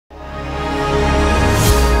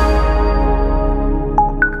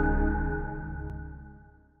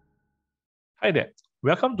Hi there.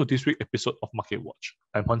 Welcome to this week's episode of Market Watch.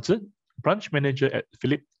 I'm Huan Zi, Branch Manager at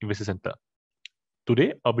Phillip Investor Center.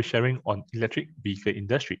 Today, I'll be sharing on electric vehicle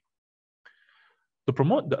industry. To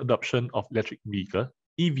promote the adoption of electric vehicle,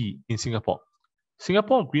 EV in Singapore,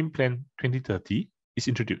 Singapore Green Plan 2030 is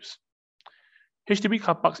introduced. HDB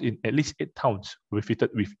car parks in at least 8 towns will be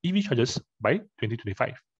fitted with EV chargers by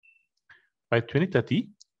 2025. By 2030,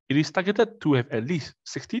 it is targeted to have at least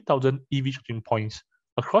 60,000 EV charging points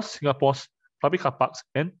across Singapore's public car parks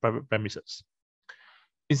and private premises.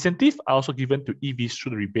 Incentives are also given to EVs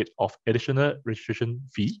through the rebate of additional registration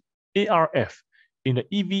fee, ARF, in the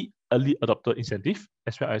EV Early Adopter Incentive,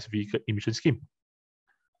 as well as Vehicle Emission Scheme.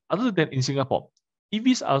 Other than in Singapore,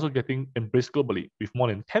 EVs are also getting embraced globally with more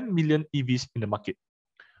than 10 million EVs in the market,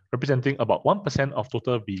 representing about 1% of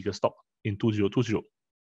total vehicle stock in 2020.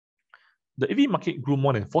 The EV market grew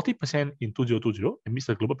more than 40% in 2020 amidst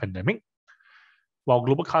the global pandemic, while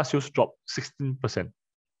global car sales dropped 16%,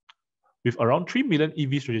 with around 3 million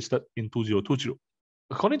EVs registered in 2020.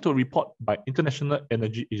 According to a report by International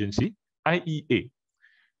Energy Agency, IEA,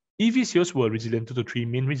 EV sales were resilient due to 3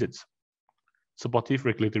 main reasons. Supportive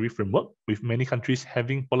regulatory framework, with many countries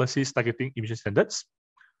having policies targeting emission standards.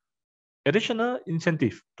 Additional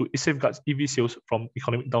incentive to safeguard EV sales from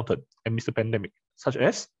economic downturn amidst the pandemic, such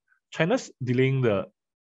as China's delaying the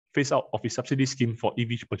phase-out of its subsidy scheme for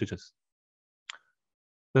EV purchases.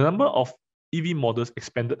 The number of EV models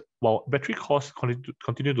expanded while battery costs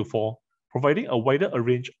continue to fall, providing a wider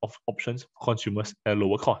range of options for consumers at a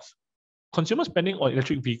lower cost. Consumer spending on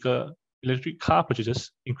electric car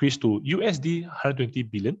purchases increased to USD 120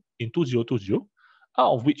 billion in 2020,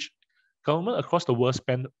 out of which government across the world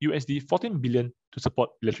spent USD 14 billion to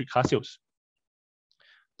support electric car sales.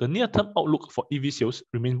 The near-term outlook for EV sales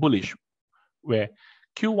remains bullish, where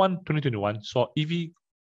Q1 2021 saw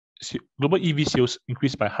global EV sales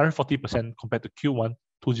increased by 140% compared to Q1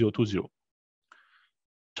 2020.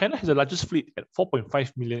 China has the largest fleet at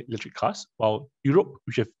 4.5 million electric cars, while Europe,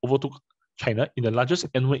 which have overtook China in the largest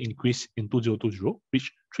annual increase in 2020,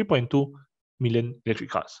 reached 3.2 million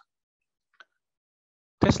electric cars.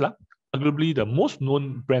 Tesla, arguably the most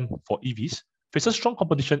known brand for EVs, faces strong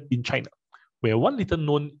competition in China, where one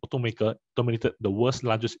little-known automaker dominated the world's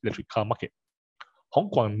largest electric car market.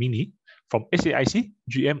 Hongguang Mini from SAIC,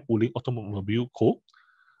 GM Wuling Automobile Co.,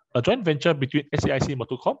 a joint venture between SAIC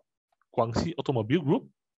Motor Corp, Guangxi Automobile Group,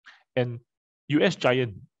 and US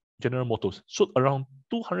giant General Motors, sold around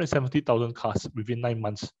 270,000 cars within 9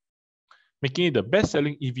 months, making it the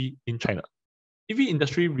best-selling EV in China. EV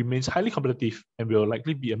industry remains highly competitive and will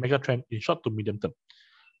likely be a mega trend in short to medium term,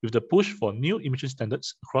 with the push for new emission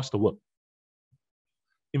standards across the world.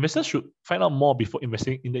 Investors should find out more before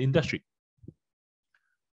investing in the industry.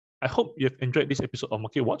 I hope you have enjoyed this episode of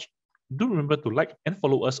Market Watch. Do remember to like and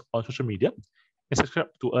follow us on social media and subscribe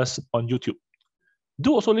to us on YouTube.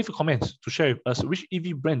 Do also leave comments to share with us which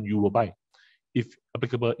EV brand you will buy, if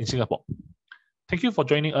applicable in Singapore. Thank you for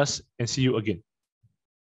joining us and see you again.